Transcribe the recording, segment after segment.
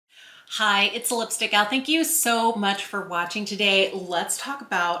Hi, it's a lipstick gal. Thank you so much for watching today. Let's talk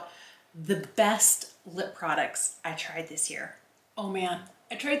about the best lip products I tried this year. Oh man,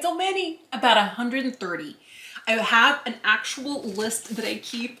 I tried so many, about 130. I have an actual list that I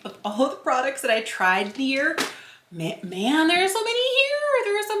keep of all the products that I tried the year. Man, there are so many here.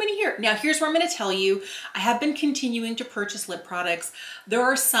 There are so many here. Now, here's what I'm going to tell you. I have been continuing to purchase lip products. There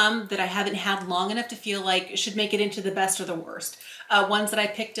are some that I haven't had long enough to feel like should make it into the best or the worst. Ones that I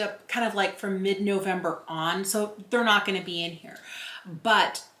picked up kind of like from mid-November on, so they're not going to be in here.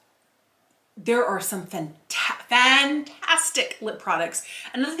 But there are some fantastic lip products.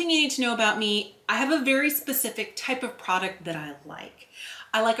 Another thing you need to know about me, I have a very specific type of product that I like.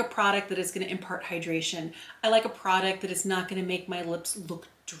 I like a product that is going to impart hydration. I like a product that is not going to make my lips look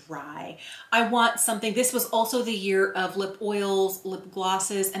dry. I want something, this was also the year of lip oils, lip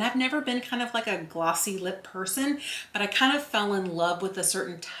glosses, and I've never been kind of like a glossy lip person, but I kind of fell in love with a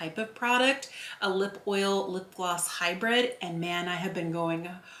certain type of product, a lip oil, lip gloss hybrid, and man, I have been going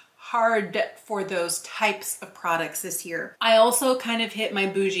hard for those types of products this year. I also kind of hit my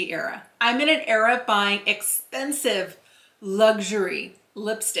bougie era. I'm in an era buying expensive luxury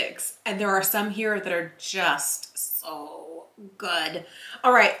lipsticks, and there are some here that are just so good.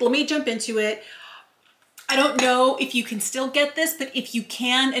 All right, let me jump into it. I don't know if you can still get this, but if you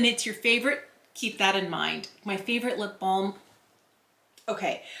can and it's your favorite, keep that in mind. My favorite lip balm.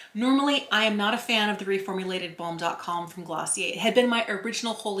 Okay, normally I am not a fan of the reformulated balm.com from Glossier. It had been my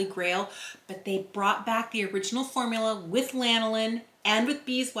original holy grail, but they brought back the original formula with lanolin and with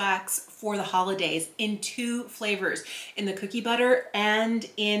beeswax for the holidays in 2 flavors, in the cookie butter and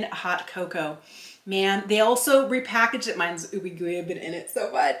in hot cocoa. Man, they also repackaged it. Mine's ooby gooey, I've been in it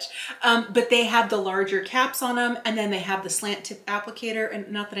so much. But they have the larger caps on them, and then they have the slant tip applicator.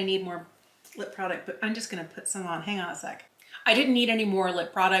 And not that I need more lip product, but I'm just gonna put some on. Hang on a sec. I didn't need any more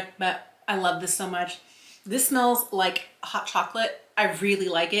lip product, but I love this so much. This smells like hot chocolate. I really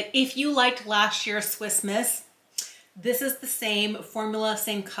like it. If you liked last year's Swiss Miss, this is the same formula,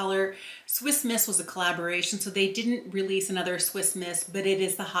 same color. Swiss Miss was a collaboration, so they didn't release another Swiss Miss, but it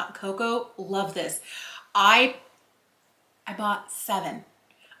is the hot cocoa. Love this. I bought 7.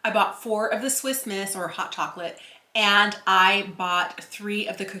 I bought 4 of the Swiss Miss or hot chocolate, and I bought 3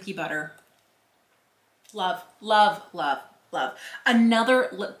 of the cookie butter. Love, love, love, love. Another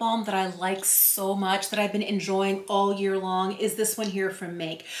lip balm that I like so much that I've been enjoying all year long is this one here from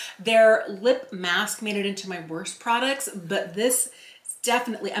Make. Their lip mask made it into my worst products, but this is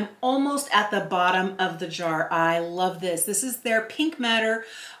definitely, I'm almost at the bottom of the jar. I love this. This is their Pink Matter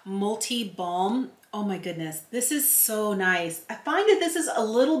Multi Balm. Oh my goodness, this is so nice. I find that this is a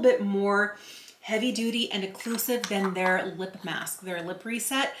little bit more heavy duty and occlusive than their lip mask, their lip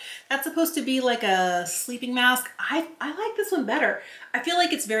reset. That's supposed to be like a sleeping mask. I like this one better. I feel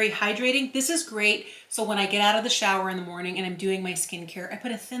like it's very hydrating. This is great. So when I get out of the shower in the morning and I'm doing my skincare, I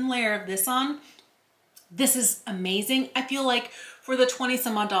put a thin layer of this on. This is amazing. I feel like for the 20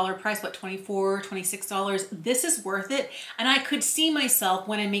 some odd dollar price, what, $24, $26, this is worth it. And I could see myself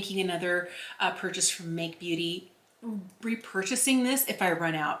when I'm making another purchase from Make Beauty repurchasing this if I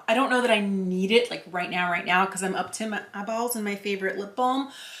run out. I don't know that I need it like right now because I'm up to my eyeballs in my favorite lip balm,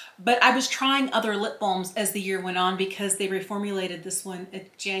 but I was trying other lip balms as the year went on because they reformulated this one in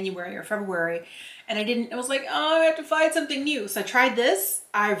January or February, and I was like, oh, I have to find something new. So I tried this.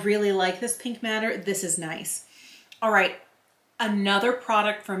 I really like this Pink Matter. This is nice. All right, another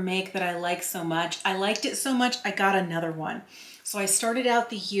product from Make that I like so much. I liked it so much, I got another one. So I started out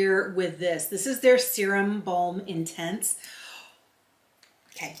the year with this. This is their Serum Balm Intense.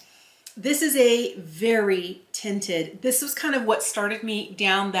 Okay, this is a very tinted, this was kind of what started me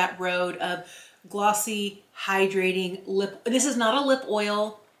down that road of glossy, hydrating lip. This is not a lip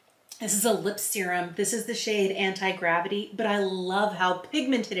oil. This is a lip serum. This is the shade Anti-Gravity, but I love how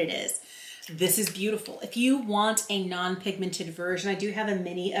pigmented it is. This is beautiful. If you want a non-pigmented version, I do have a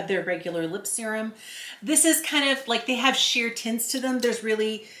mini of their regular lip serum. This is kind of like, they have sheer tints to them. There's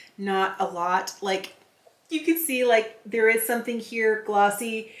really not a lot. Like you can see, like there is something here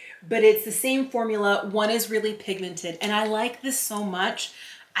glossy, but it's the same formula. One is really pigmented, and I like this so much.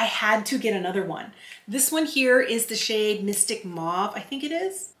 I had to get another one. This one here is the shade Mystic Mauve. I think it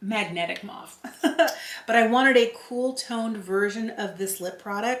is Magnetic Mauve, but I wanted a cool toned version of this lip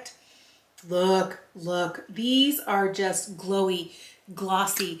product. Look, look, these are just glowy,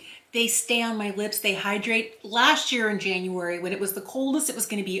 glossy. They stay on my lips, they hydrate. Last year in January, when it was the coldest it was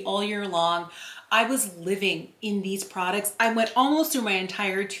gonna be all year long, I was living in these products. I went almost through my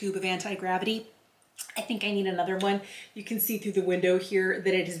entire tube of Anti-Gravity. I think I need another one. You can see through the window here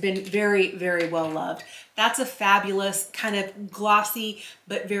that it has been very, very well loved. That's a fabulous kind of glossy,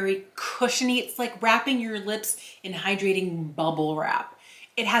 but very cushiony. It's like wrapping your lips in hydrating bubble wrap.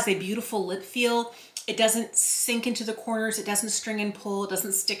 It has a beautiful lip feel. It doesn't sink into the corners. It doesn't string and pull. It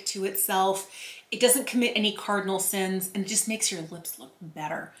doesn't stick to itself. It doesn't commit any cardinal sins, and it just makes your lips look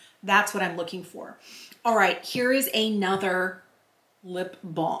better. That's what I'm looking for. All right, here is another lip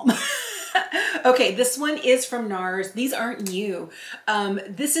balm. Okay, this one is from NARS. These aren't new.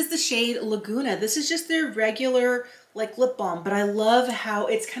 This is the shade Laguna. This is just their regular like lip balm, but I love how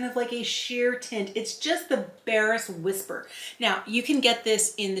it's kind of like a sheer tint. It's just the barest whisper. Now, you can get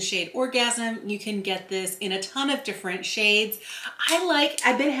this in the shade Orgasm. You can get this in a ton of different shades.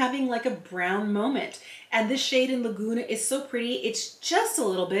 I've been having like a brown moment. And this shade in Laguna is so pretty. It's just a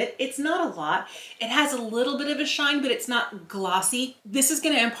little bit. It's not a lot. It has a little bit of a shine, but it's not glossy. This is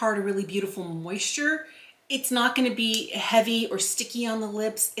going to impart a really beautiful moisture. It's not going to be heavy or sticky on the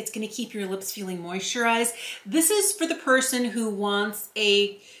lips. It's going to keep your lips feeling moisturized. This is for the person who wants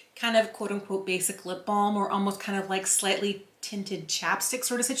a kind of quote unquote basic lip balm, or almost kind of like slightly tinted chapstick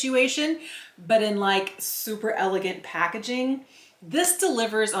sort of situation, but in like super elegant packaging. This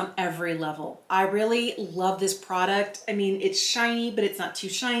delivers on every level. I really love this product. I mean, it's shiny, but it's not too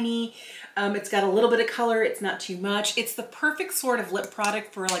shiny. It's got a little bit of color. It's not too much. It's the perfect sort of lip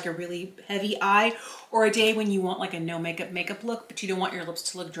product for like a really heavy eye, or a day when you want like a no makeup look, but you don't want your lips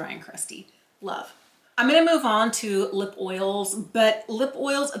to look dry and crusty. Love. I'm gonna move on to lip oils, but lip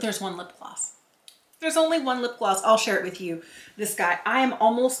oils, there's one lip gloss. There's only one lip gloss. I'll share it with you. This guy, I am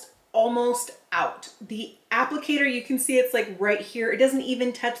almost out. The applicator, you can see it's like right here. It doesn't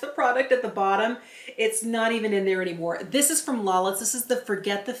even touch the product at the bottom. It's not even in there anymore. This is from Lawless. This is the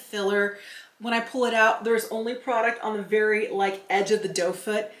Forget the Filler. When I pull it out, there's only product on the very like edge of the doe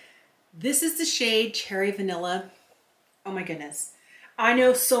foot. This is the shade Cherry Vanilla. Oh my goodness. I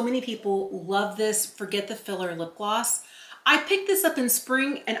know so many people love this Forget the Filler lip gloss. I picked this up in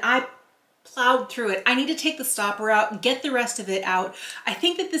spring and I plowed through it. I need to take the stopper out, get the rest of it out. I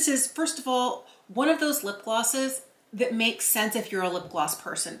think that this is, first of all, one of those lip glosses that makes sense if you're a lip gloss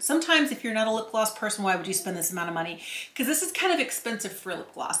person. Sometimes if you're not a lip gloss person, why would you spend this amount of money? Because this is kind of expensive for a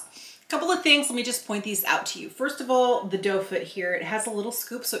lip gloss. A couple of things, let me just point these out to you. First of all, the doe foot here, it has a little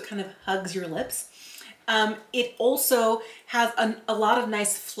scoop so it kind of hugs your lips. It also has a lot of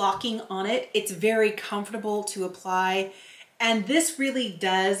nice flocking on it. It's very comfortable to apply. And this really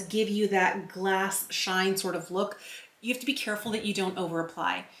does give you that glass shine sort of look. You have to be careful that you don't over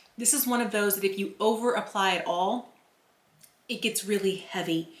apply. This is one of those that if you over apply at all, it gets really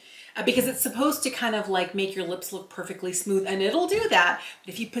heavy because it's supposed to kind of like make your lips look perfectly smooth, and it'll do that.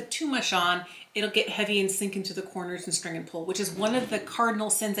 But if you put too much on, it'll get heavy and sink into the corners and string and pull, which is one of the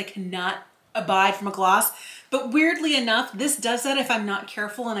cardinal sins I cannot abide from a gloss. But weirdly enough, this does that if I'm not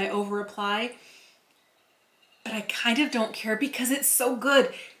careful and I over apply. But I kind of don't care because it's so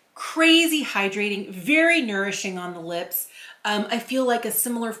good. Crazy hydrating, very nourishing on the lips. I feel like a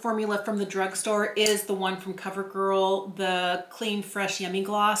similar formula from the drugstore is the one from CoverGirl, the Clean Fresh Yummy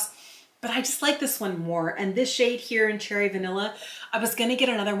Gloss. But I just like this one more. And this shade here in Cherry Vanilla, I was gonna get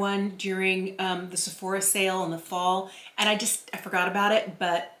another one during the Sephora sale in the fall, and I forgot about it.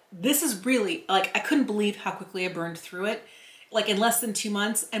 But this is really, like, I couldn't believe how quickly I burned through it, like in less than 2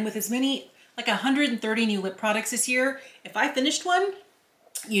 months. And with as many, like 130 new lip products this year, if I finished one,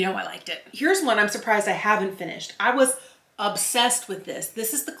 you know I liked it. Here's one I'm surprised I haven't finished. I was obsessed with this.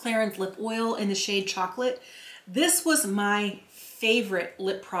 This is the Clarins lip oil in the shade Chocolate. This was my favorite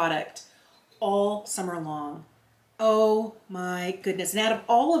lip product all summer long. Oh my goodness. And out of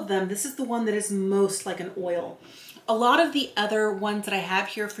all of them, this is the one that is most like an oil. A lot of the other ones that I have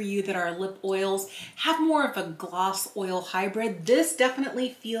here for you that are lip oils have more of a gloss oil hybrid. This definitely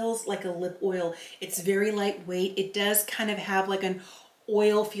feels like a lip oil. It's very lightweight. It does kind of have like an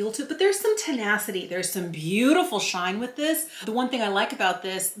oil feel to it, but there's some tenacity. There's some beautiful shine with this. The one thing I like about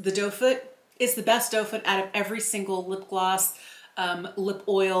this, the doe foot is the best doe foot out of every single lip gloss, lip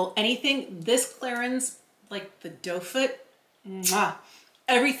oil, anything. This Clarins, like the doe foot, mwah.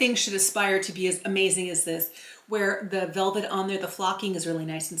 Everything should aspire to be as amazing as this, where the velvet on there, the flocking is really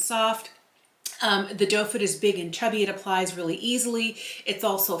nice and soft. The doe foot is big and chubby. It applies really easily. It's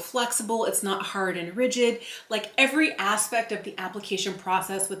also flexible. It's not hard and rigid. Like every aspect of the application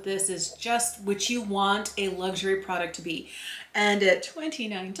process with this is just what you want a luxury product to be. And at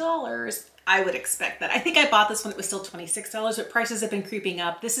 $29, I would expect that. I think I bought this when it was still $26, but prices have been creeping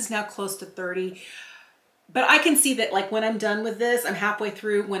up. This is now close to $30. But I can see that, like, when I'm done with this, I'm halfway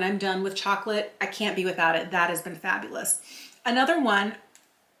through. When I'm done with Chocolate, I can't be without it. That has been fabulous. Another one,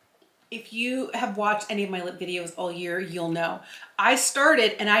 if you have watched any of my lip videos all year, you'll know. I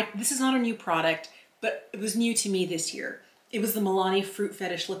started, and this is not a new product, but it was new to me this year. It was the Milani Fruit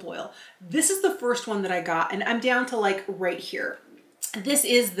Fetish Lip Oil. This is the first one that I got, and I'm down to like right here. This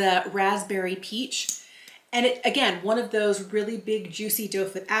is the Raspberry Peach. And it, again, one of those really big juicy doe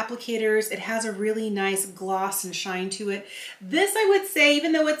foot applicators. It has a really nice gloss and shine to it. This, I would say,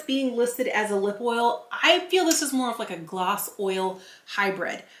 even though it's being listed as a lip oil, I feel this is more of like a gloss oil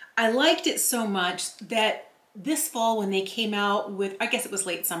hybrid. I liked it so much that this fall when they came out with, I guess it was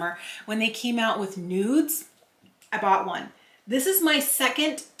late summer, when they came out with nudes, I bought one. This is my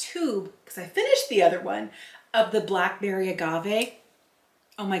second tube, because I finished the other one, of the Blackberry Agave.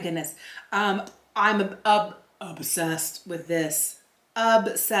 Oh my goodness. I'm obsessed with this.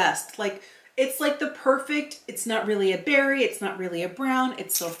 Obsessed. Like, it's like the perfect, it's not really a berry, it's not really a brown,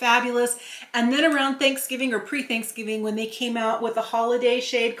 it's so fabulous. And then around Thanksgiving or pre-Thanksgiving when they came out with a holiday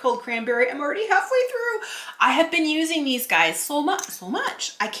shade called Cranberry, I'm already halfway through. I have been using these guys so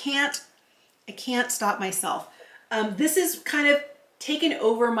much. I can't stop myself. This is kind of taken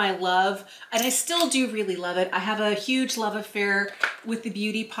over my love, and I still do really love it. I have a huge love affair with the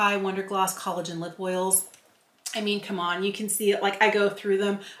Beauty Pie Wonder Gloss Collagen Lip Oils. I mean, come on, you can see it, like I go through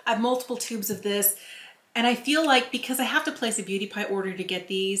them. I have multiple tubes of this, and I feel like because I have to place a Beauty Pie order to get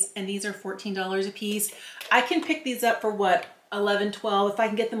these, and these are $14 a piece, I can pick these up for what, $11, $12. If I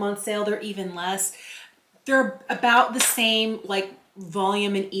can get them on sale, they're even less. They're about the same like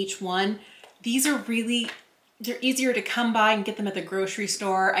volume in each one. These are really, they're easier to come by and get them at the grocery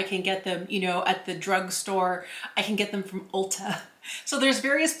store. I can get them, you know, at the drugstore. I can get them from Ulta. So there's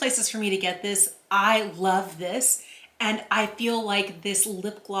various places for me to get this. I love this. And I feel like this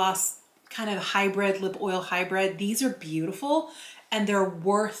lip gloss kind of hybrid, lip oil hybrid, these are beautiful and they're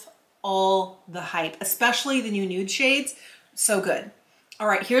worth all the hype, especially the new nude shades. So good. All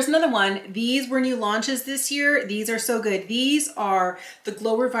right, here's another one. These were new launches this year. These are so good. These are the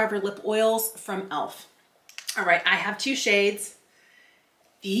Glow Reviver Lip Oils from e.l.f. All right, I have two shades.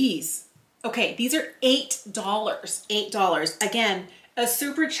 These, okay, these are $8, $8. Again, a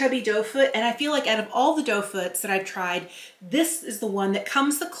super chubby doe foot, and I feel like out of all the doe foots that I've tried, this is the one that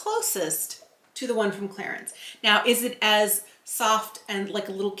comes the closest to the one from Clarins. Now, is it as soft and like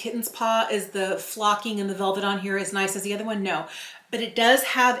a little kitten's paw? Is the flocking and the velvet on here as nice as the other one? No, but it does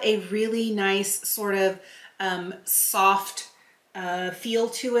have a really nice sort of soft feel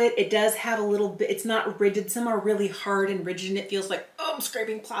to it. It does have a little bit, it's not rigid. Some are really hard and rigid and it feels like, oh, I'm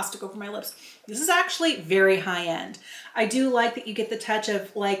scraping plastic over my lips. This is actually very high end. I do like that you get the touch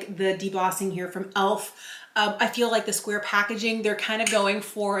of like the debossing here from e.l.f. I feel like the square packaging, they're kind of going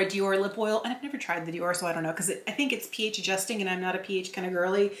for a Dior lip oil, and I've never tried the Dior, so I don't know, because I think it's pH adjusting and I'm not a pH kind of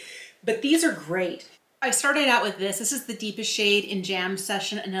girly, but these are great. I started out with this. This is the deepest shade in Jam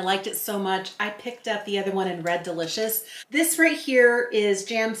Session, and I liked it so much. I picked up the other one in Red Delicious. This right here is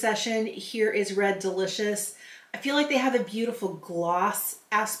Jam Session. Here is Red Delicious. I feel like they have a beautiful gloss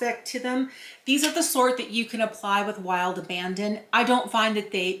aspect to them. These are the sort that you can apply with Wild Abandon. I don't find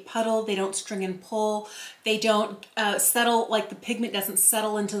that they puddle, they don't string and pull, they don't settle, like the pigment doesn't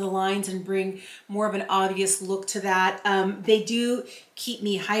settle into the lines and bring more of an obvious look to that. They do keep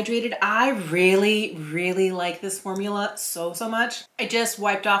me hydrated. I really, really like this formula so much. I just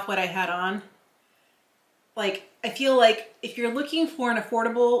wiped off what I had on. Like, I feel like if you're looking for an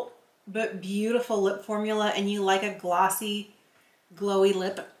affordable but beautiful lip formula and you like a glossy, glowy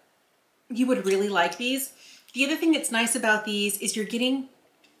lip, you would really like these. The other thing that's nice about these is you're getting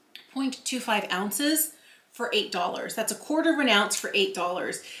 0.25 ounces for $8. That's a quarter of an ounce for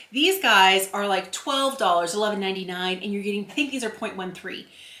 $8. These guys are like $12, $11.99, and you're getting, I think these are 0.13.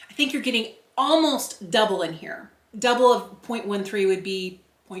 I think you're getting almost double in here. Double of 0.13 would be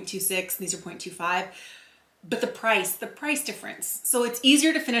 0.26, these are 0.25. But the price difference. So it's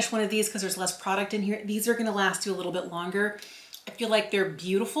easier to finish one of these because there's less product in here. These are gonna last you a little bit longer. I feel like they're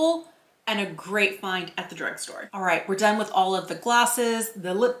beautiful and a great find at the drugstore. All right, we're done with all of the glosses,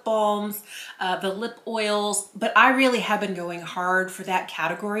 the lip balms, the lip oils, but I really have been going hard for that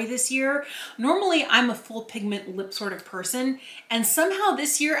category this year. Normally I'm a full pigment lip sort of person, and somehow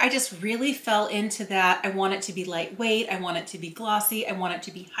this year I just really fell into that. I want it to be lightweight, I want it to be glossy, I want it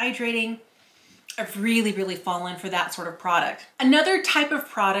to be hydrating. I've really, really fallen for that sort of product. Another type of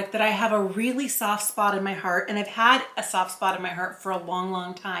product that I have a really soft spot in my heart, and I've had a soft spot in my heart for a long,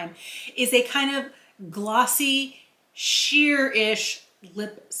 long time, is a kind of glossy, sheer-ish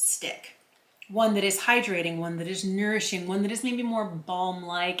lipstick. One that is hydrating, one that is nourishing, one that is maybe more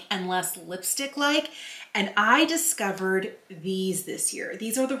balm-like and less lipstick-like. And I discovered these this year.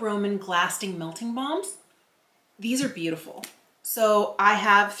 These are the Roman Glasting Melting Balms. These are beautiful. So I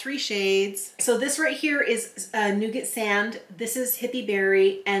have 3 shades. So this right here is Nougat Sand, this is Hippie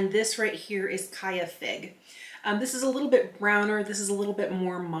Berry, and this right here is Kaya Fig. This is a little bit browner, this is a little bit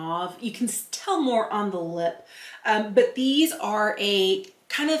more mauve. You can tell more on the lip, but these are a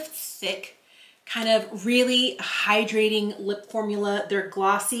kind of thick, kind of really hydrating lip formula. They're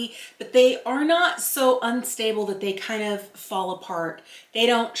glossy, but they are not so unstable that they kind of fall apart. They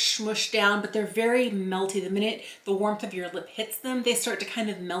don't smush down, but they're very melty. The minute the warmth of your lip hits them, they start to kind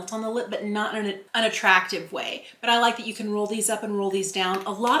of melt on the lip, but not in an unattractive way. But I like that you can roll these up and roll these down.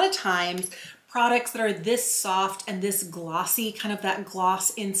 A lot of times, products that are this soft and this glossy, kind of that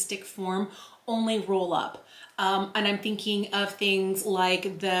gloss in stick form, only roll up. And I'm thinking of things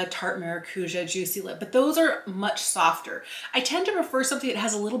like the Tarte Maracuja Juicy Lip, but those are much softer. I tend to prefer something that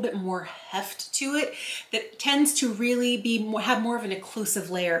has a little bit more heft to it, that tends to really have more of an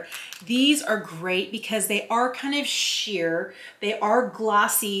occlusive layer. These are great because they are kind of sheer, they are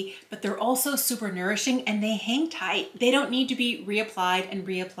glossy, but they're also super nourishing and they hang tight. They don't need to be reapplied and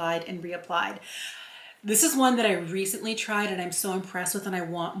reapplied and reapplied. This is one that I recently tried and I'm so impressed with and I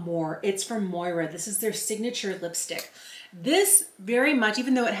want more. It's from Moira. This is their signature lipstick. This very much,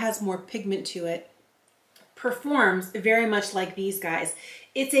 even though it has more pigment to it, performs very much like these guys.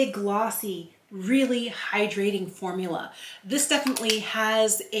 It's a glossy, really hydrating formula. This definitely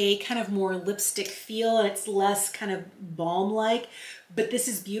has a kind of more lipstick feel and it's less kind of balm-like, but this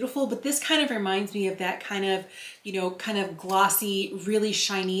is beautiful. But this kind of reminds me of that kind of, you know, kind of glossy, really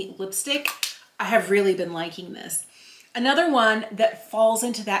shiny lipstick. I have really been liking this. Another one that falls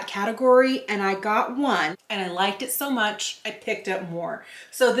into that category, and I got one and I liked it so much, I picked up more.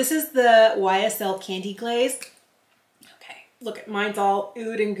 So this is the YSL Candy Glaze. Okay, look at mine's all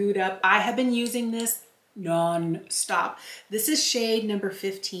ood and gooed up. I have been using this non-stop. This is shade number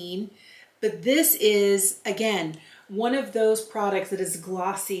 15, but this is, again, one of those products that is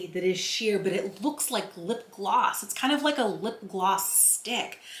glossy, that is sheer, but it looks like lip gloss. It's kind of like a lip gloss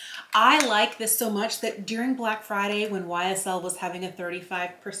stick. I like this so much that during Black Friday when YSL was having a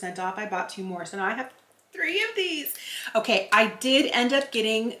 35% off, I bought 2 more. So now I have 3 of these. Okay, I did end up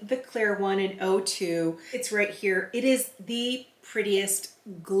getting the clear one in 02. It's right here. It is the prettiest,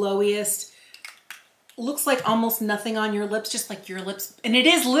 glowiest, looks like almost nothing on your lips, just like your lips. And it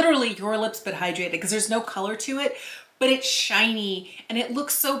is literally your lips, but hydrated because there's no color to it, but it's shiny and it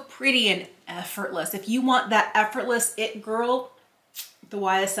looks so pretty and effortless. If you want that effortless it girl, the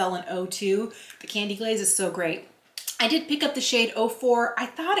YSL in 02, the Candy Glaze is so great. I did pick up the shade 04. I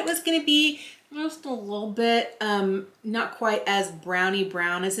thought it was gonna be just a little bit, not quite as browny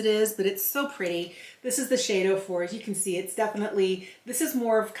brown as it is, but it's so pretty. This is the shade 04. As you can see, it's definitely, this is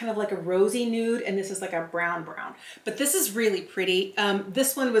more of kind of like a rosy nude and this is like a brown brown, but this is really pretty.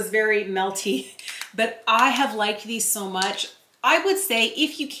 This one was very melty, but I have liked these so much. I would say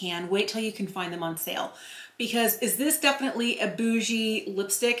if you can, wait till you can find them on sale. Because is this definitely a bougie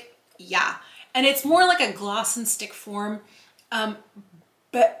lipstick? Yeah. And it's more like a gloss and stick form,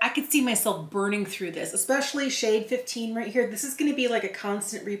 but I could see myself burning through this, especially shade 15 right here. This is gonna be like a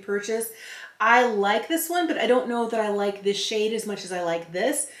constant repurchase. I like this one, but I don't know that I like this shade as much as I like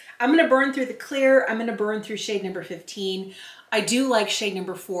this. I'm gonna burn through the clear. I'm gonna burn through shade number 15. I do like shade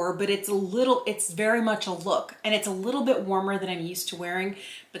number 4, but it's very much a look and it's a little bit warmer than I'm used to wearing.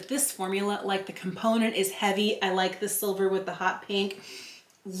 But this formula, like the component is heavy. I like the silver with the hot pink.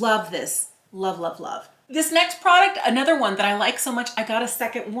 Love this, love, love, love. This next product, another one that I like so much, I got a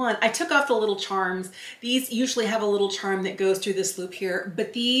second one. I took off the little charms. These usually have a little charm that goes through this loop here,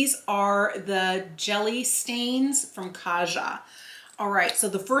 but these are the jelly stains from Kaja. All right, so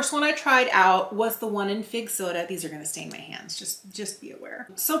the first one I tried out was the one in Fig Soda. These are gonna stain my hands, just be aware.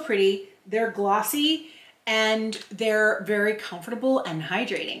 So pretty, they're glossy and they're very comfortable and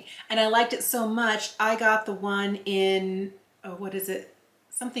hydrating. And I liked it so much, I got the one in, oh, what is it?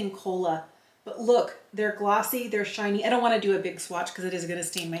 Something cola. But look, they're glossy, they're shiny. I don't wanna do a big swatch because it is gonna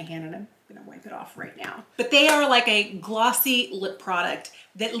stain my hand and I'm gonna wipe it off right now. But they are like a glossy lip product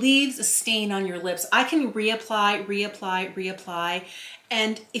that leaves a stain on your lips. I can reapply, reapply, reapply.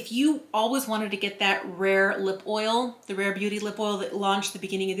 And if you always wanted to get that rare lip oil, the Rare Beauty lip oil that launched the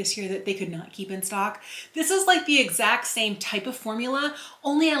beginning of this year that they could not keep in stock, this is like the exact same type of formula,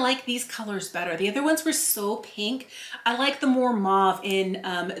 only I like these colors better. The other ones were so pink. I like the more mauve in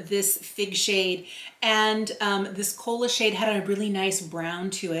this Fig shade, and this Cola shade had a really nice brown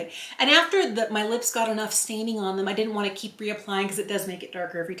to it. And after my lips got enough staining on them, I didn't want to keep reapplying because it does make it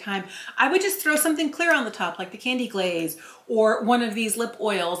darker every time. I would just throw something clear on the top, like the Candy Glaze, or one of these lip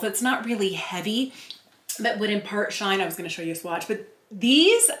oils that's not really heavy, that would impart shine. I was going to show you a swatch, but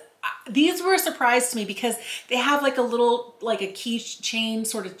these These were a surprise to me because they have like a little, like a keychain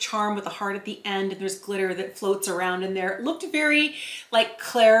sort of charm with a heart at the end, and there's glitter that floats around in there. It looked very like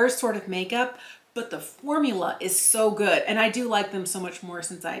Claire's sort of makeup, but the formula is so good. And I do like them so much more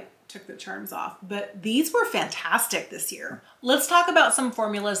since I took the charms off, but these were fantastic this year. Let's talk about some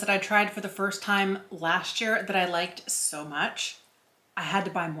formulas that I tried for the first time last year that I liked so much. I had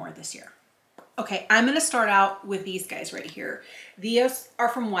to buy more this year. Okay, I'm gonna start out with these guys right here. These are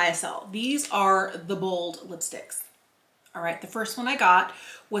from YSL. These are the bold lipsticks. All right, the first one I got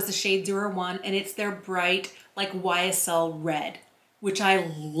was the shade 01, and it's their bright, like YSL red, which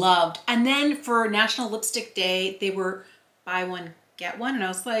I loved. And then for National Lipstick Day, they were buy one, get one, and I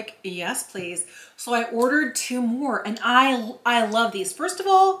was like, yes, please. So I ordered 2 more, and I love these. First of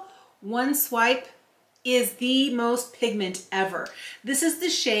all, one swipe is the most pigment ever. This is the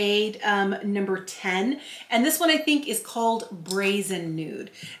shade number 10, and this one I think is called Brazen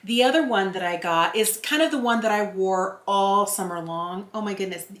Nude. The other one that I got is kind of the one that I wore all summer long. Oh my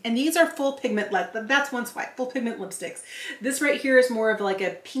goodness. And these are full pigment, that's one swipe, full pigment lipsticks. This right here is more of like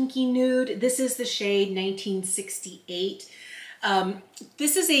a pinky nude. This is the shade 1968.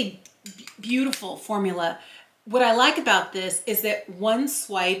 This is a beautiful formula. What I like about this is that one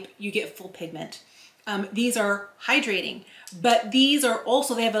swipe, you get full pigment. These are hydrating, but these are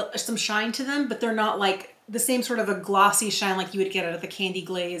also, they have some shine to them, but they're not like the same sort of a glossy shine like you would get out of the Candy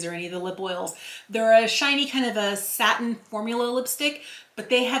Glaze or any of the lip oils. They're a shiny kind of a satin formula lipstick, but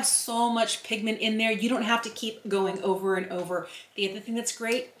they have so much pigment in there. You don't have to keep going over and over. The other thing that's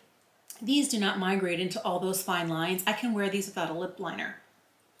great, these do not migrate into all those fine lines. I can wear these without a lip liner.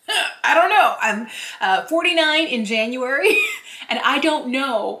 I don't know. I'm 49 in January and I don't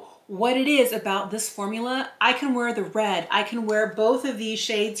know what it is about this formula. I can wear the red. I can wear both of these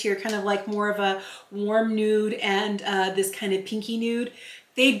shades here, kind of like more of a warm nude and this kind of pinky nude.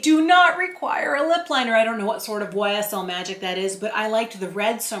 They do not require a lip liner. I don't know what sort of YSL magic that is, but I liked the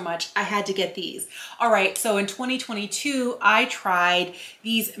red so much, I had to get these. All right, so in 2022, I tried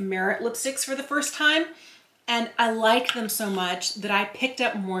these Merit lipsticks for the first time, and I like them so much that I picked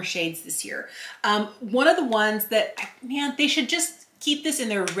up more shades this year. One of the ones that, man, they should just keep this in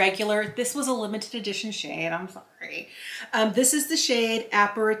their regular. This was a limited edition shade, I'm sorry. This is the shade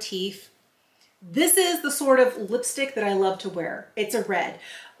Aperitif. This is the sort of lipstick that I love to wear. It's a red.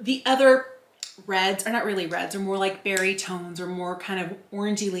 The other reds are not really reds, are more like berry tones or more kind of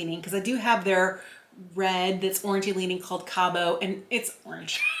orangey leaning, because I do have their red that's orangey leaning called Cabo, and it's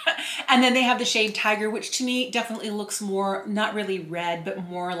orange. And then they have the shade Tiger, which to me definitely looks more, not really red, but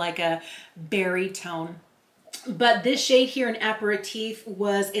more like a berry tone. But this shade here in Aperitif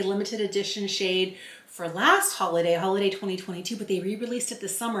was a limited edition shade for last holiday 2022, but they re-released it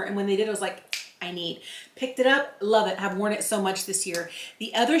this summer. And when they did, I was like, picked it up, love it, have worn it so much this year.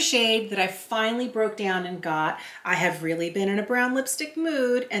 The other shade that I finally broke down and got, I have really been in a brown lipstick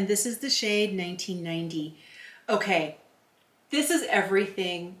mood, and this is the shade 1990. Okay, this is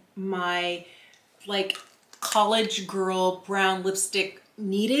everything my like college girl brown lipstick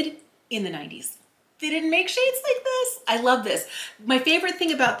needed in the 90s. They didn't make shades like this. I love this. My favorite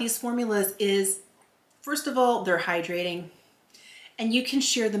thing about these formulas is, first of all, they're hydrating and you can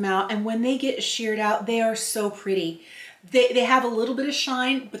shear them out. And when they get sheared out, they are so pretty. They have a little bit of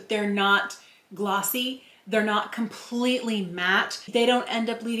shine, but they're not glossy. They're not completely matte. They don't end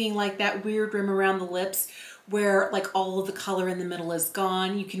up leaving like that weird rim around the lips where like all of the color in the middle is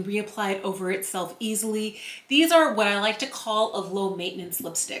gone. You can reapply it over itself easily. These are what I like to call a low maintenance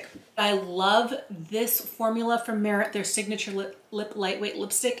lipstick. I love this formula from Merit, their signature lip lightweight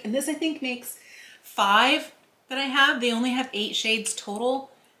lipstick. And this I think makes 5 that I have. They only have 8 shades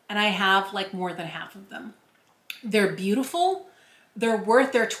total, and I have like more than half of them. They're beautiful. They're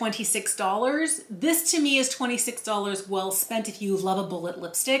worth their $26. This to me is $26 well spent if you love a bullet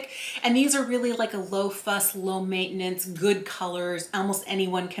lipstick. And these are really like a low fuss, low maintenance, good colors. Almost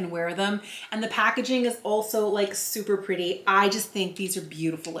anyone can wear them. And the packaging is also like super pretty. I just think these are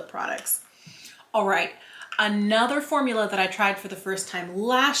beautiful lip products. All right, another formula that I tried for the first time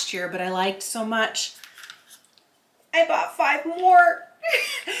last year, but I liked so much, I bought 5 more.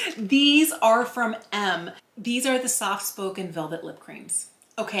 These are from M. These are the soft spoken velvet lip creams.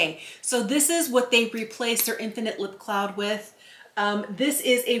 Okay, so this is what they replaced their Infinite Lip Cloud with. This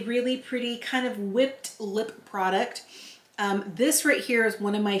is a really pretty kind of whipped lip product. This right here is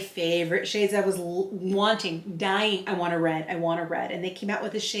one of my favorite shades. I was dying. I want a red. And they came out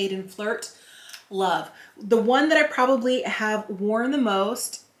with a shade in Flirt. Love. The one that I probably have worn the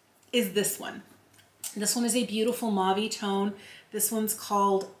most is this one. This one is a beautiful mauve tone. This one's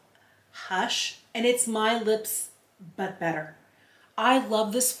called Hush, and it's my lips, but better. I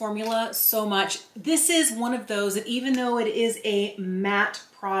love this formula so much. This is one of those that even though it is a matte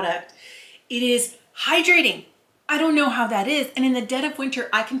product, it is hydrating. I don't know how that is. And in the dead of winter,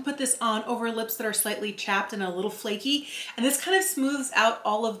 I can put this on over lips that are slightly chapped and a little flaky. And this kind of smooths out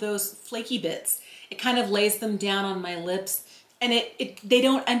all of those flaky bits. It kind of lays them down on my lips and they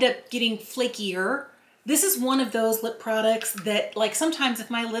don't end up getting flakier. This is one of those lip products that, like, sometimes if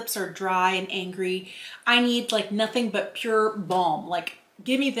my lips are dry and angry, I need like nothing but pure balm. Like,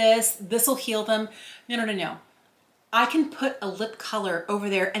 give me this, this'll heal them. No, no, no, no. I can put a lip color over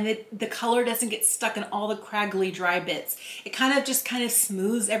there and the color doesn't get stuck in all the craggly dry bits. It kind of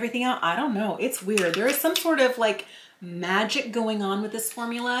smooths everything out. I don't know, it's weird. There is some sort of like magic going on with this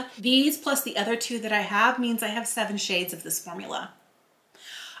formula. These plus the other two that I have means I have 7 shades of this formula.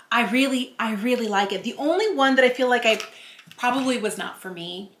 I really like it. The only one that I feel like I probably was not for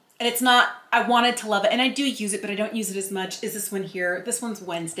me, and it's not, I wanted to love it, and I do use it, but I don't use it as much, is this one here. This one's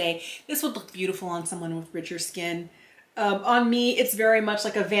Wednesday. This would look beautiful on someone with richer skin. On me, it's very much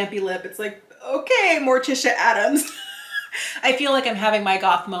like a vampy lip. It's like, okay, Morticia Adams. I feel like I'm having my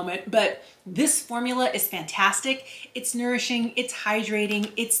goth moment, but this formula is fantastic. It's nourishing, it's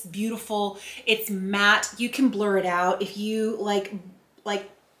hydrating, it's beautiful, it's matte. You can blur it out if you like,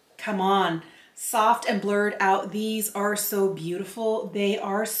 come on, soft and blurred out. These are so beautiful. They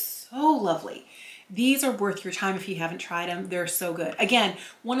are so lovely. These are worth your time if you haven't tried them. They're so good. Again,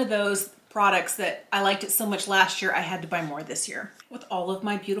 one of those products that I liked it so much last year, I had to buy more this year. With all of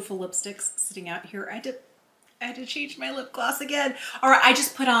my beautiful lipsticks sitting out here, I had to change my lip gloss again. All right, I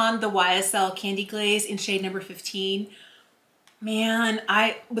just put on the YSL Candy Glaze in shade number 15. Man,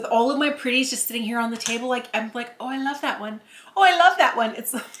 with all of my pretties just sitting here on the table, like, I'm like, oh, I love that one. Oh, I love that one.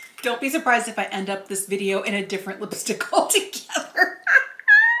 It's, don't be surprised if I end up this video in a different lipstick altogether.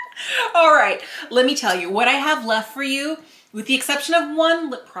 All right, let me tell you what I have left for you, with the exception of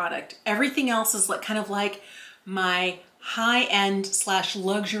one lip product. Everything else is like kind of like my high-end /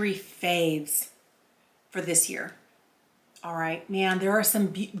 luxury faves for this year. All right, man, there are some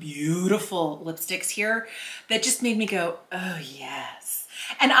beautiful lipsticks here that just made me go, oh yes.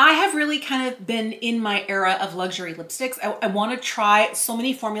 And I have really kind of been in my era of luxury lipsticks. I want to try so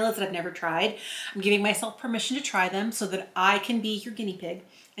many formulas that I've never tried. I'm giving myself permission to try them so that I can be your guinea pig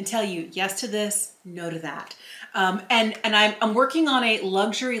and tell you yes to this, no to that. And I'm working on a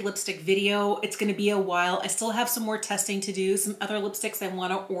luxury lipstick video. It's going to be a while. I still have some more testing to do, some other lipsticks I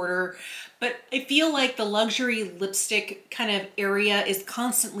want to order, but I feel like the luxury lipstick kind of area is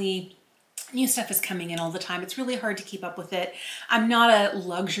constantly, new stuff is coming in all the time. It's really hard to keep up with it. I'm not a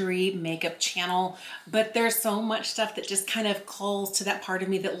luxury makeup channel, but there's so much stuff that just kind of calls to that part of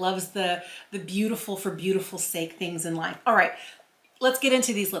me that loves the beautiful for beautiful sake things in life. All right, let's get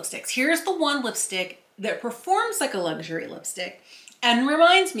into these lipsticks. Here's the one lipstick that performs like a luxury lipstick and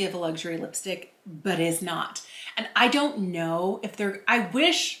reminds me of a luxury lipstick, but is not. And I don't know if I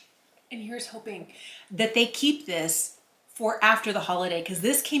wish, and here's hoping, that they keep this for after the holiday, because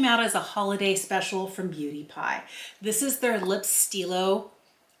this came out as a holiday special from Beauty Pie. This is their Lip Stilo,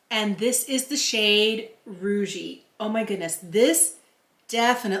 and this is the shade Rougy. Oh my goodness, this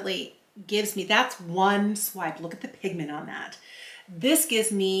definitely gives me, that's one swipe. Look at the pigment on that. This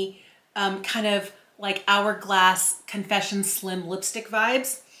gives me kind of like Hourglass Confession Slim lipstick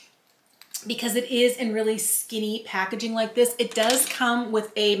vibes, because it is in really skinny packaging like this. It does come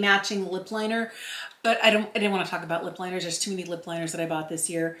with a matching lip liner, but I didn't want to talk about lip liners. There's too many lip liners that I bought this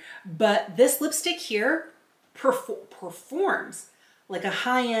year. But this lipstick here performs like a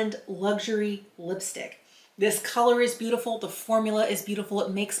high-end luxury lipstick. This color is beautiful. The formula is beautiful.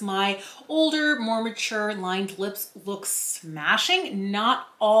 It makes my older, more mature lined lips look smashing. Not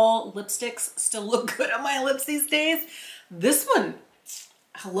all lipsticks still look good on my lips these days. This one,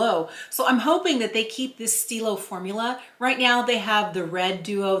 hello. So I'm hoping that they keep this Stilo formula. Right now they have the red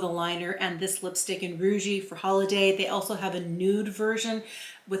duo, the liner, and this lipstick in Rougy for holiday. They also have a nude version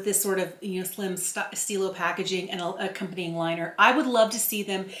with this sort of, you know, slim Stilo packaging and an accompanying liner. I would love to see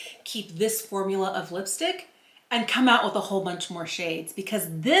them keep this formula of lipstick and come out with a whole bunch more shades, because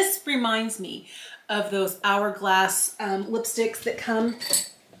this reminds me of those Hourglass lipsticks that come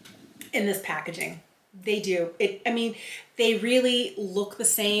in this packaging. They do. I mean, they really look the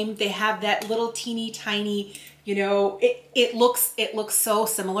same. They have that little teeny tiny, you know, it looks so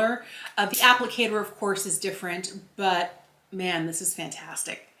similar. The applicator, of course, is different, but man, this is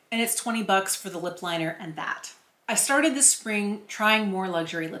fantastic. And it's 20 bucks for the lip liner and that. I started this spring trying more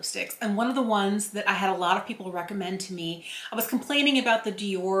luxury lipsticks, and one of the ones that I had a lot of people recommend to me, I was complaining about the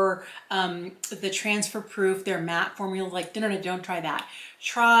Dior, the transfer proof, their matte formula, like, no, don't try that.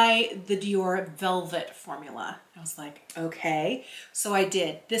 Try the Dior Velvet formula. I was like, okay. So I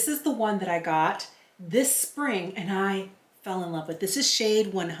did. This is the one that I got this spring and I fell in love with. This is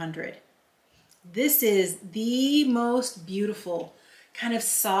shade 100. This is the most beautiful kind of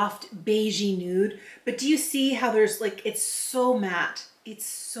soft beigey nude, but do you see how there's like, it's so matte. It's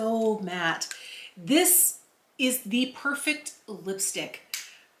so matte. This is the perfect lipstick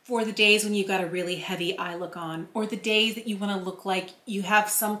for the days when you've got a really heavy eye look on, or the days that you want to look like you have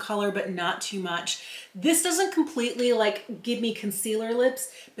some color but not too much. This doesn't completely like give me concealer lips,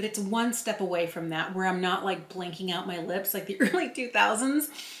 but it's one step away from that, where I'm not like blanking out my lips like the early 2000s.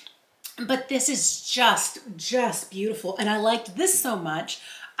 But this is just beautiful. And I liked this so much,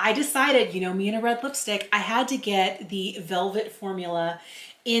 I decided, you know, me and a red lipstick, I had to get the Velvet formula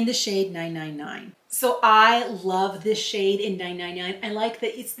in the shade 999. So I love this shade in 999. I like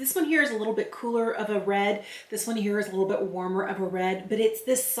that this one here is a little bit cooler of a red. This one here is a little bit warmer of a red, but it's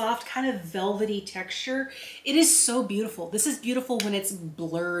this soft kind of velvety texture. It is so beautiful. This is beautiful when it's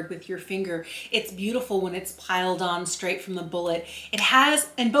blurred with your finger. It's beautiful when it's piled on straight from the bullet. It has,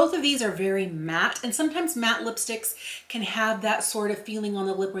 and both of these are very matte, and sometimes matte lipsticks can have that sort of feeling on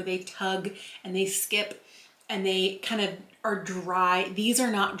the lip where they tug and they skip and they kind of are dry. These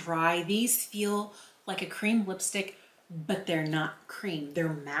are not dry. These feel like a cream lipstick, but they're not cream.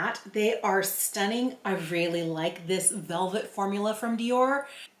 They're matte. They are stunning. I really like this Velvet formula from Dior.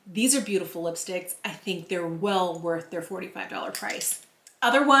 These are beautiful lipsticks. I think they're well worth their $45 price.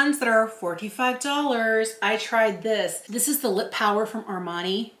 Other ones that are $45, I tried this. This is the Lip Power from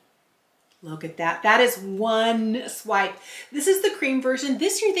Armani. Look at that. That is one swipe. This is the cream version.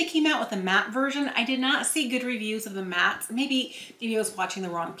 This year they came out with a matte version. I did not see good reviews of the mattes. Maybe I was watching the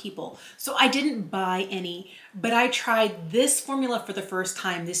wrong people. So I didn't buy any, but I tried this formula for the first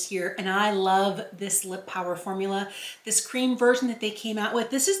time this year, and I love this Lip Power formula. This cream version that they came out with.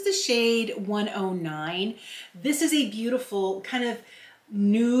 This is the shade 109. This is a beautiful kind of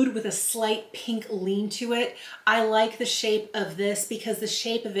nude with a slight pink lean to it. I like the shape of this because the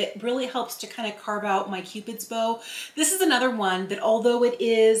shape of it really helps to kind of carve out my Cupid's bow. This is another one that, although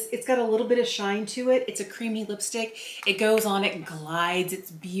it's got a little bit of shine to it, it's a creamy lipstick. It goes on, it glides,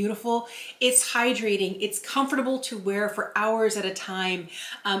 it's beautiful. It's hydrating, it's comfortable to wear for hours at a time.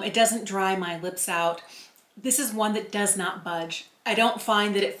 It doesn't dry my lips out. This is one that does not budge. I don't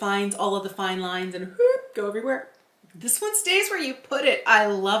find that it finds all of the fine lines and whoop, go everywhere. This one stays where you put it. I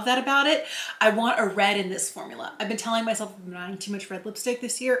love that about it. I want a red in this formula. I've been telling myself I'm buying too much red lipstick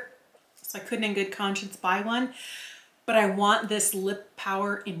this year, so I couldn't in good conscience buy one. But I want this Lip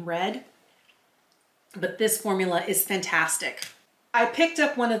Power in red. But this formula is fantastic. I picked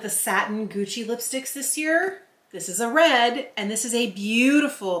up one of the satin Gucci lipsticks this year. This is a red, and this is a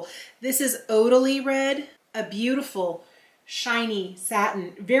beautiful, this is Odalie red, a beautiful shiny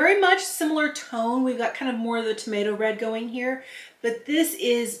satin, very much similar tone. We've got kind of more of the tomato red going here, but this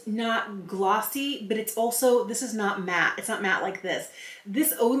is not glossy, but it's also, this is not matte. It's not matte like this.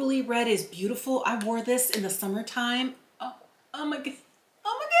 This Odalie red is beautiful. I wore this in the summertime. Oh my goodness.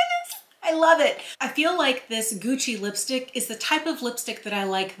 I love it. I feel like this Gucci lipstick is the type of lipstick that I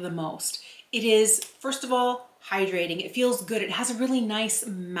like the most. It is, first of all, hydrating. It feels good. It has a really nice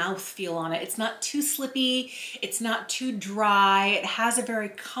mouth feel on it. It's not too slippy. It's not too dry. It has a very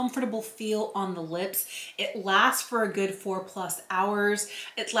comfortable feel on the lips. It lasts for a good 4+ hours.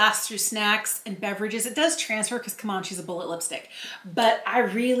 It lasts through snacks and beverages. It does transfer because, come on, she's a bullet lipstick. But I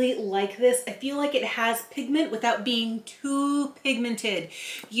really like this. I feel like it has pigment without being too pigmented.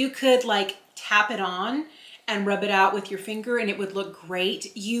 You could like tap it on and rub it out with your finger and it would look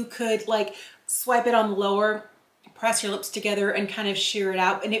great. You could like swipe it on the lower, press your lips together and kind of sheer it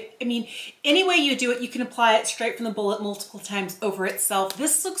out. And I mean, any way you do it, you can apply it straight from the bullet multiple times over itself.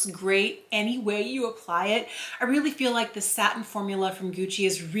 This looks great any way you apply it. I really feel like the satin formula from Gucci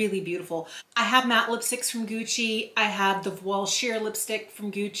is really beautiful. I have matte lipsticks from Gucci. I have the Voile Sheer lipstick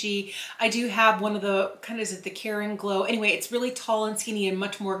from Gucci. I do have one of the, kind of, is it the Care and Glow? Anyway, it's really tall and skinny and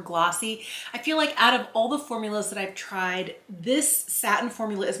much more glossy. I feel like out of all the formulas that I've tried, this satin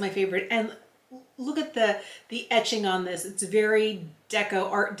formula is my favorite. And look at the etching on this. It's very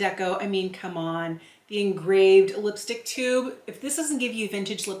deco, art deco. I mean, come on. The engraved lipstick tube. If this doesn't give you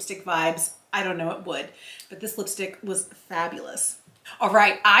vintage lipstick vibes, I don't know what would. But this lipstick was fabulous. All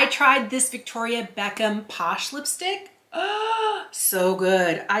right, I tried this Victoria Beckham Posh lipstick. Oh, so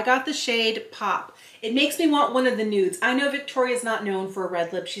good. I got the shade Pop. It makes me want one of the nudes. I know Victoria's not known for a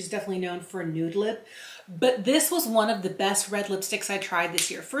red lip. She's definitely known for a nude lip. But this was one of the best red lipsticks I tried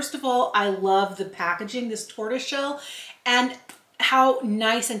this year. First of all, I love the packaging, this tortoiseshell, and how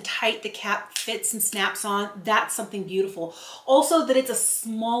nice and tight the cap fits and snaps on. That's something beautiful. Also that it's a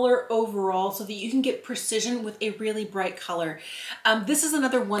smaller overall so that you can get precision with a really bright color. This is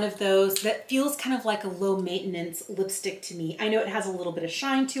another one of those that feels kind of like a low maintenance lipstick to me. I know it has a little bit of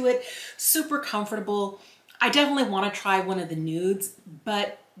shine to it, super comfortable. I definitely want to try one of the nudes,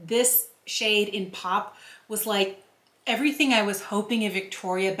 but this shade in Pop was like everything I was hoping a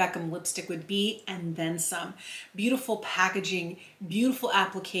Victoria Beckham lipstick would be, and then some. Beautiful packaging, beautiful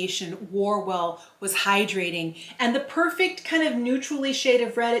application, wore well, was hydrating, and the perfect kind of neutrally shade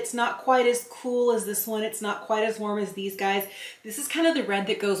of red. It's not quite as cool as this one. It's not quite as warm as these guys. This is kind of the red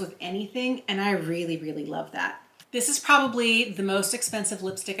that goes with anything, and I really, really love that. This is probably the most expensive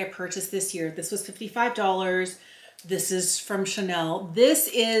lipstick I purchased this year. This was $55. This is from Chanel. This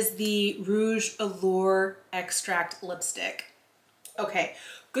is the Rouge Allure Extract lipstick. Okay,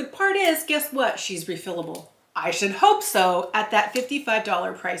 good part is, guess what? She's refillable. I should hope so at that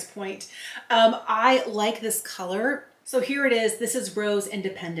 $55 price point. I like this color. So here it is. This is Rose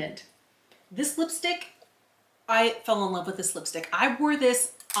Independent. This lipstick, I fell in love with this lipstick. I wore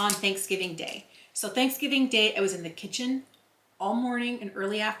this on Thanksgiving Day. So Thanksgiving Day, I was in the kitchen all morning and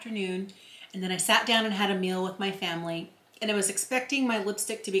early afternoon. And then I sat down and had a meal with my family, and I was expecting my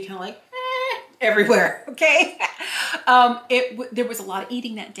lipstick to be kind of like everywhere, okay? There was a lot of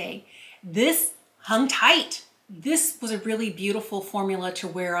eating that day. This hung tight. This was a really beautiful formula to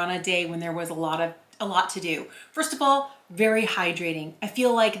wear on a day when there was a lot to do. First of all, very hydrating. I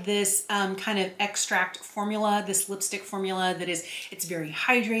feel like this kind of extract formula, this lipstick formula it's very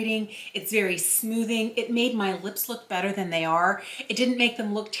hydrating, it's very smoothing. It made my lips look better than they are. It didn't make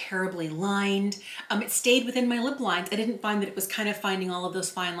them look terribly lined. It stayed within my lip lines. I didn't find that it was kind of finding all of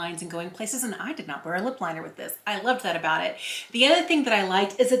those fine lines and going places, and I did not wear a lip liner with this. I loved that about it. The other thing that I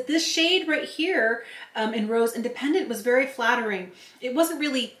liked is that this shade right here in Rose Independent was very flattering. It wasn't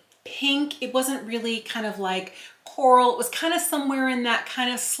really pink. It wasn't really kind of like coral. It was kind of somewhere in that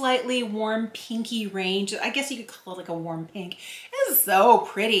kind of slightly warm pinky range. I guess you could call it like a warm pink. It was so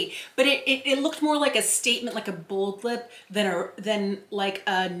pretty, but it looked more like a statement, like a bold lip than like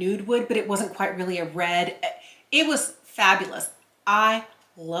a nude would, but it wasn't quite really a red. It was fabulous. I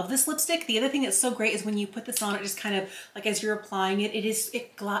love this lipstick. The other thing that's so great is when you put this on, it just kind of like as you're applying it,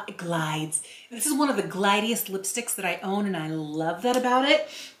 it glides. This is one of the glidiest lipsticks that I own, and I love that about it.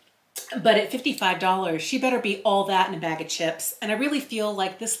 But at $55, she better be all that in a bag of chips. And I really feel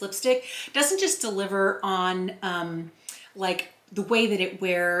like this lipstick doesn't just deliver on like the way that it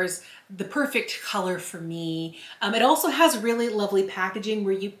wears, the perfect color for me. It also has really lovely packaging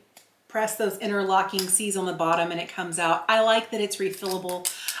where you press those interlocking C's on the bottom and it comes out. I like that it's refillable.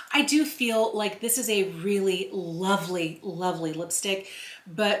 I do feel like this is a really lovely, lovely lipstick,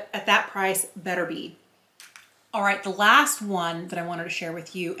 but at that price, better be. All right, the last one that I wanted to share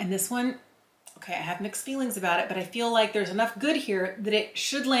with you, and this one, okay, I have mixed feelings about it, but I feel like there's enough good here that it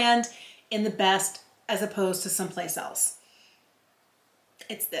should land in the best as opposed to someplace else.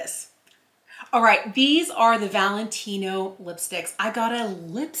 It's this. All right, these are the Valentino lipsticks. I got a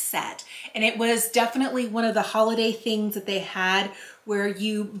lip set, and it was definitely one of the holiday things that they had where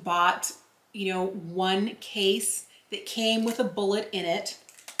you bought, you know, one case that came with a bullet in it.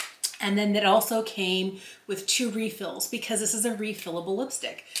 And then it also came with 2 refills because this is a refillable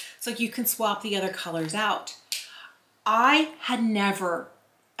lipstick. So you can swap the other colors out. I had never,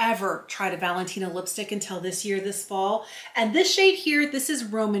 ever tried a Valentino lipstick until this year, this fall. And this shade here, this is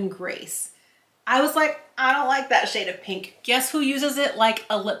Roman Grace. I was like, I don't like that shade of pink. Guess who uses it like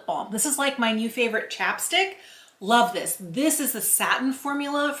a lip balm? This is like my new favorite chapstick. Love this. This is the satin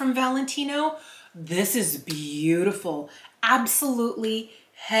formula from Valentino. This is beautiful. Absolutely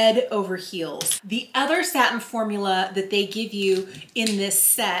head over heels. The other satin formula that they give you in this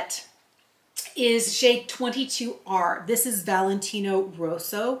set is shade 22R. This is Valentino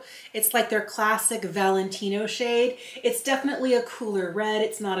Rosso. It's like their classic Valentino shade. It's definitely a cooler red.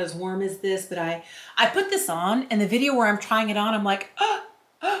 It's not as warm as this, but I put this on, and the video where I'm trying it on, I'm like,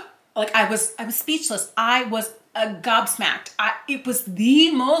 like I was speechless. I was gobsmacked. It was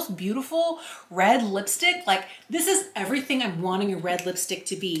the most beautiful red lipstick. Like, this is everything I'm wanting a red lipstick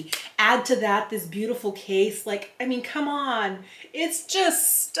to be. Add to that this beautiful case. Like, I mean, come on. It's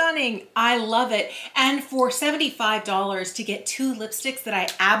just stunning. I love it. And for $75 to get 2 lipsticks that I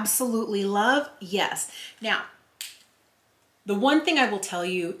absolutely love, yes. Now, the one thing I will tell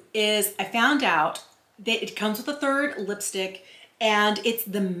you is I found out that it comes with a 3rd lipstick, and it's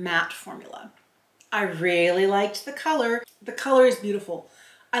the matte formula. I really liked the color. The color is beautiful.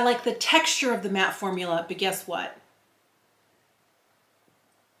 I like the texture of the matte formula, but guess what?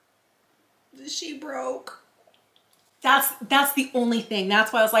 She broke. That's the only thing.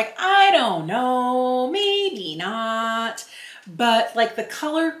 That's why I was like, I don't know, maybe not. But like the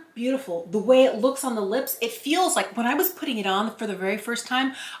color, beautiful. The way it looks on the lips, it feels like when I was putting it on for the very first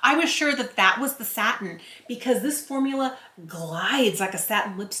time, I was sure that that was the satin because this formula glides like a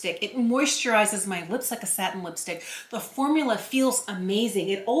satin lipstick. It moisturizes my lips like a satin lipstick. The formula feels amazing.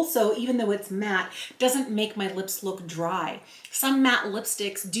 It also, even though it's matte, doesn't make my lips look dry. Some matte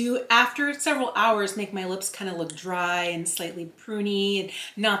lipsticks do, after several hours, make my lips kind of look dry and slightly pruny and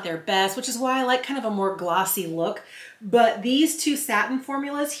not their best, which is why I like kind of a more glossy look. But these two satin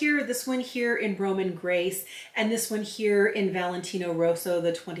formulas here, this one here in Roman Grace and this one here in Valentino Rosso,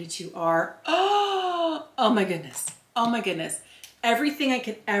 the 22R. Oh my goodness. Oh my goodness. Everything I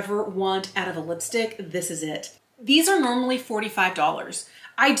could ever want out of a lipstick, this is it. These are normally $45.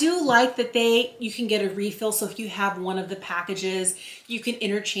 I do like that you can get a refill. So if you have one of the packages, you can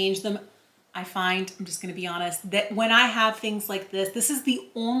interchange them. I find, I'm just gonna be honest, that when I have things like this is the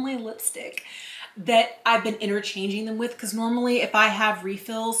only lipstick that I've been interchanging them with, because normally if I have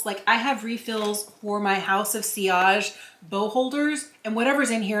refills, like I have refills for my House of Sillage bow holders, and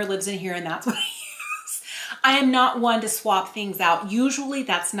whatever's in here lives in here, and that's what I use. I am not one to swap things out. Usually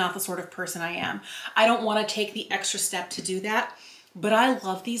that's not the sort of person I am. I don't want to take the extra step to do that, but I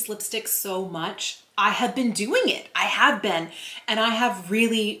love these lipsticks so much. I have been doing it. I have been, and I have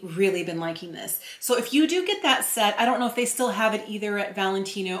really, really been liking this. So if you do get that set, I don't know if they still have it either at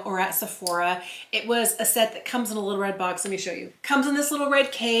Valentino or at Sephora. It was a set that comes in a little red box. Let me show you. Comes in this little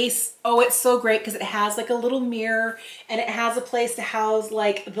red case. Oh, it's so great because it has like a little mirror and it has a place to house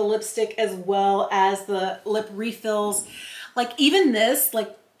like the lipstick as well as the lip refills. Like even this,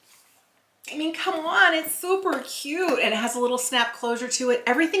 like, I mean, come on, it's super cute and it has a little snap closure to it.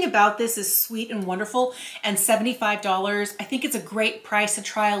 Everything about this is sweet and wonderful, and $75. I think it's a great price to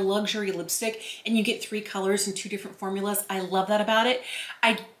try a luxury lipstick and you get 3 colors and 2 different formulas. I love that about it.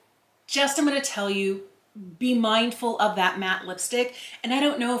 I'm gonna tell you, be mindful of that matte lipstick. And I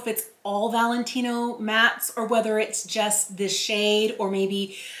don't know if it's all Valentino mattes or whether it's just this shade or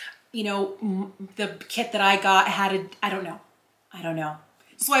maybe, you know, the kit that I got had I don't know.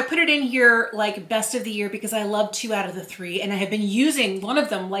 So I put it in here like best of the year because I love 2 out of the 3 and I have been using one of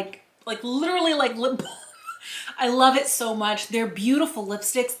them like literally like lip balm. I love it so much. They're beautiful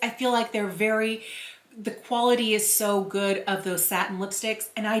lipsticks. I feel like the quality is so good of those satin lipsticks,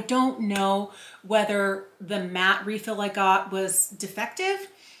 and I don't know whether the matte refill I got was defective,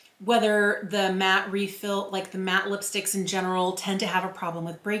 whether the matte refill, like the matte lipsticks in general, tend to have a problem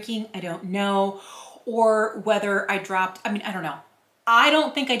with breaking. I don't know. Or whether I dropped, I mean, I don't know. I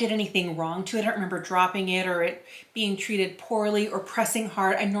don't think I did anything wrong to it. I don't remember dropping it or it being treated poorly or pressing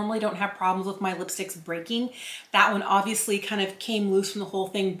hard. I normally don't have problems with my lipsticks breaking. That one obviously kind of came loose when the whole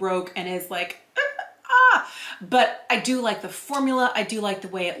thing broke and is like, But I do like the formula. I do like the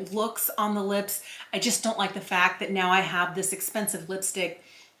way it looks on the lips. I just don't like the fact that now I have this expensive lipstick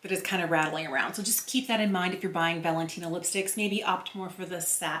that is kind of rattling around. So just keep that in mind if you're buying Valentino lipsticks. Maybe opt more for the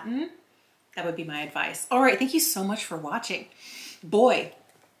satin. That would be my advice. All right, thank you so much for watching. Boy,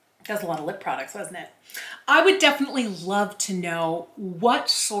 that was a lot of lip products, wasn't it? I would definitely love to know what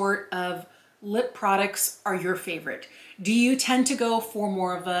sort of lip products are your favorite. Do you tend to go for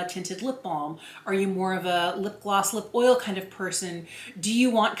more of a tinted lip balm? Are you more of a lip gloss, lip oil kind of person? Do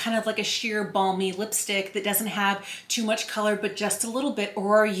you want kind of like a sheer balmy lipstick that doesn't have too much color but just a little bit?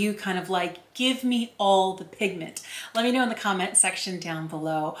 Or are you kind of like, give me all the pigment? Let me know in the comment section down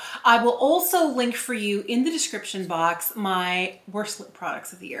below. I will also link for you in the description box my worst lip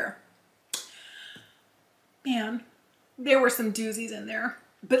products of the year. Man, there were some doozies in there.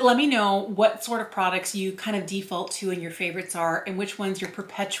 But let me know what sort of products you kind of default to and your favorites are and which ones you're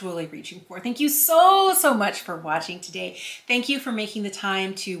perpetually reaching for. Thank you so, so much for watching today. Thank you for making the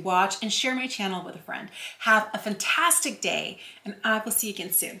time to watch and share my channel with a friend. Have a fantastic day, and I will see you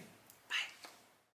again soon.